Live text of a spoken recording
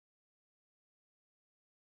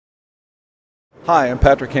Hi, I'm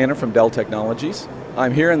Patrick Hannan from Dell Technologies.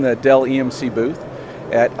 I'm here in the Dell EMC booth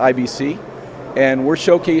at IBC, and we're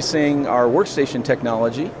showcasing our workstation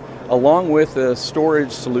technology along with the storage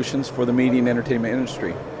solutions for the media and entertainment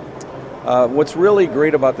industry. What's really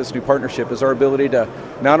great about this new partnership is our ability to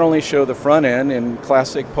not only show the front end in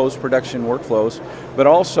classic post-production workflows, but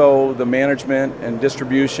also the management and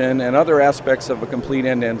distribution and other aspects of a complete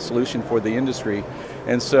end-to-end solution for the industry.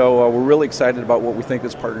 And so we're really excited about what we think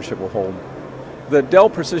this partnership will hold. The Dell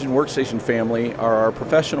Precision Workstation family are our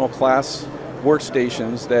professional class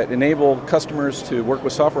workstations that enable customers to work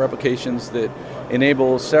with software applications that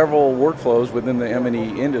enable several workflows within the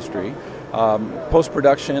M&E industry.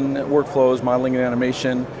 Post-production workflows, modeling and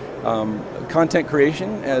animation, content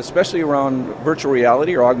creation, especially around virtual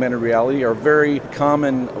reality or augmented reality, are very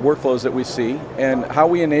common workflows that we see. And how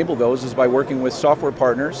we enable those is by working with software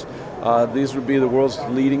partners. These would be the world's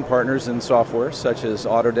leading partners in software, such as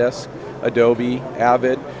Autodesk, Adobe,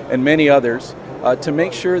 Avid, and many others, to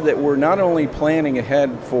make sure that we're not only planning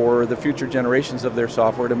ahead for the future generations of their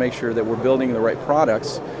software, to make sure that we're building the right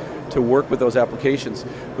products to work with those applications,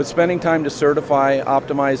 but spending time to certify,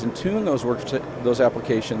 optimize, and tune those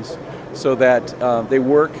applications so that they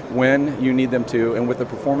work when you need them to and with the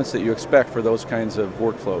performance that you expect for those kinds of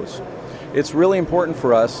workflows. It's really important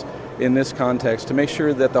for us in this context to make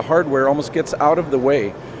sure that the hardware almost gets out of the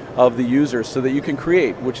way of the users so that you can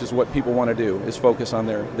create, which is what people want to do, is focus on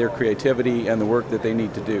their creativity and the work that they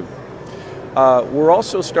need to do. We're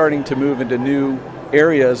also starting to move into new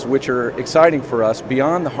areas which are exciting for us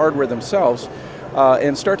beyond the hardware themselves,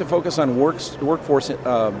 and start to focus on workforce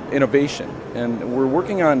innovation. And we're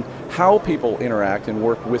working on how people interact and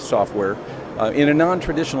work with software in a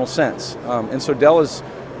non-traditional sense. And so Dell is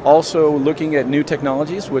also looking at new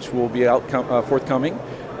technologies which will be forthcoming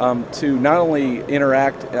to not only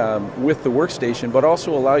interact with the workstation, but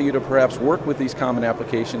also allow you to perhaps work with these common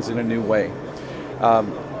applications in a new way.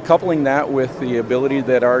 Coupling that with the ability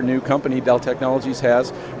that our new company, Dell Technologies,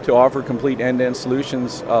 has to offer complete end-to-end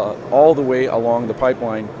solutions all the way along the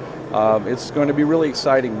pipeline, it's going to be really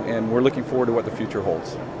exciting, and we're looking forward to what the future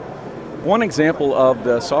holds. One example of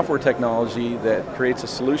the software technology that creates a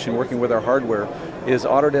solution working with our hardware is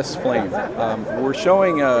Autodesk Flame. We're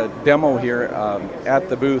showing a demo here at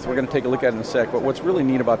the booth. We're going to take a look at it in a sec, but what's really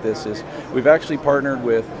neat about this is we've actually partnered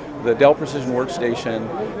with the Dell Precision Workstation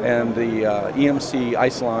and the EMC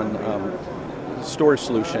Isilon storage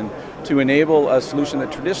solution to enable a solution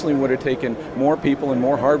that traditionally would have taken more people and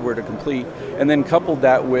more hardware to complete, and then coupled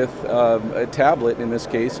that with a tablet in this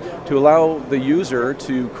case to allow the user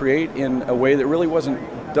to create in a way that really wasn't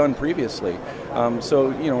done previously.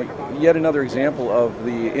 So, you know, yet another example of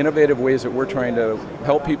the innovative ways that we're trying to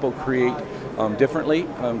help people create differently,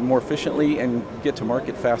 more efficiently, and get to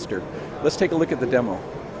market faster. Let's take a look at the demo.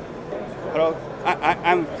 Hello,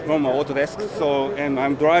 I'm from Autodesk, and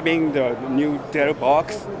I'm driving the new Dell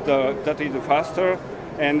box. That is faster,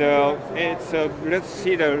 and let's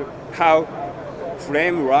see how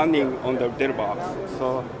frame running on the Dell box.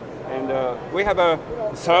 We have a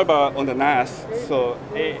server on the NAS, so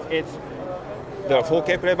it's the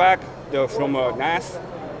 4K playback from NAS,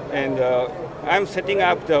 and I'm setting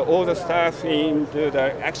up all the stuff into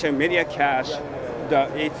the actual media cache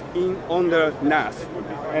that it's on the NAS.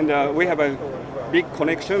 And we have a big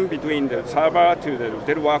connection between the server to the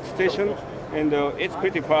Dell workstation, and it's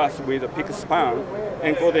pretty fast with a peak span,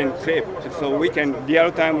 encode and encrypt, so we can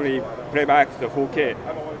real-timely play back the 4K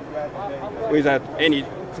without any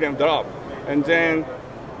frame drop. And then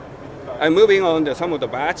I'm moving on to some of the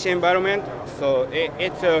batch environment, so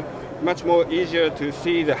it's much more easier to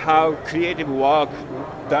see how creative work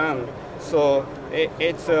done. So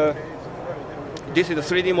this is a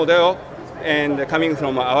 3D model, and coming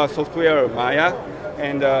from our software Maya,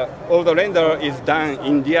 and all the render is done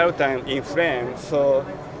in real time in frame. So,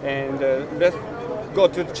 and let's go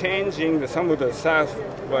to changing some of the stuff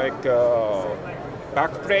like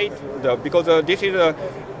backplate, because this is a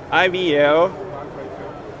IBL.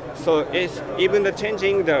 So it's even the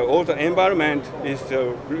changing all the environment is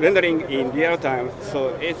rendering in real time.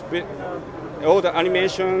 So it's all the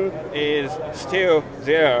animation is still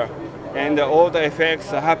there, and all the effects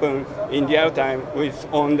happen in real time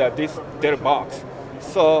on this Dell box.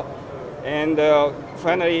 So, and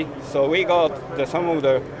finally, so we got some of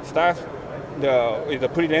the stuff with the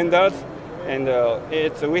pre-rendered, and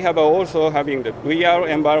we have also having the VR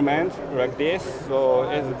environment like this. So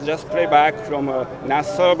it's just playback from a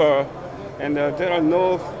NAS server, and there are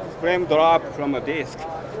no frame drop from a disk.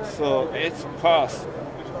 So it's fast.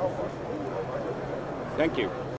 Thank you.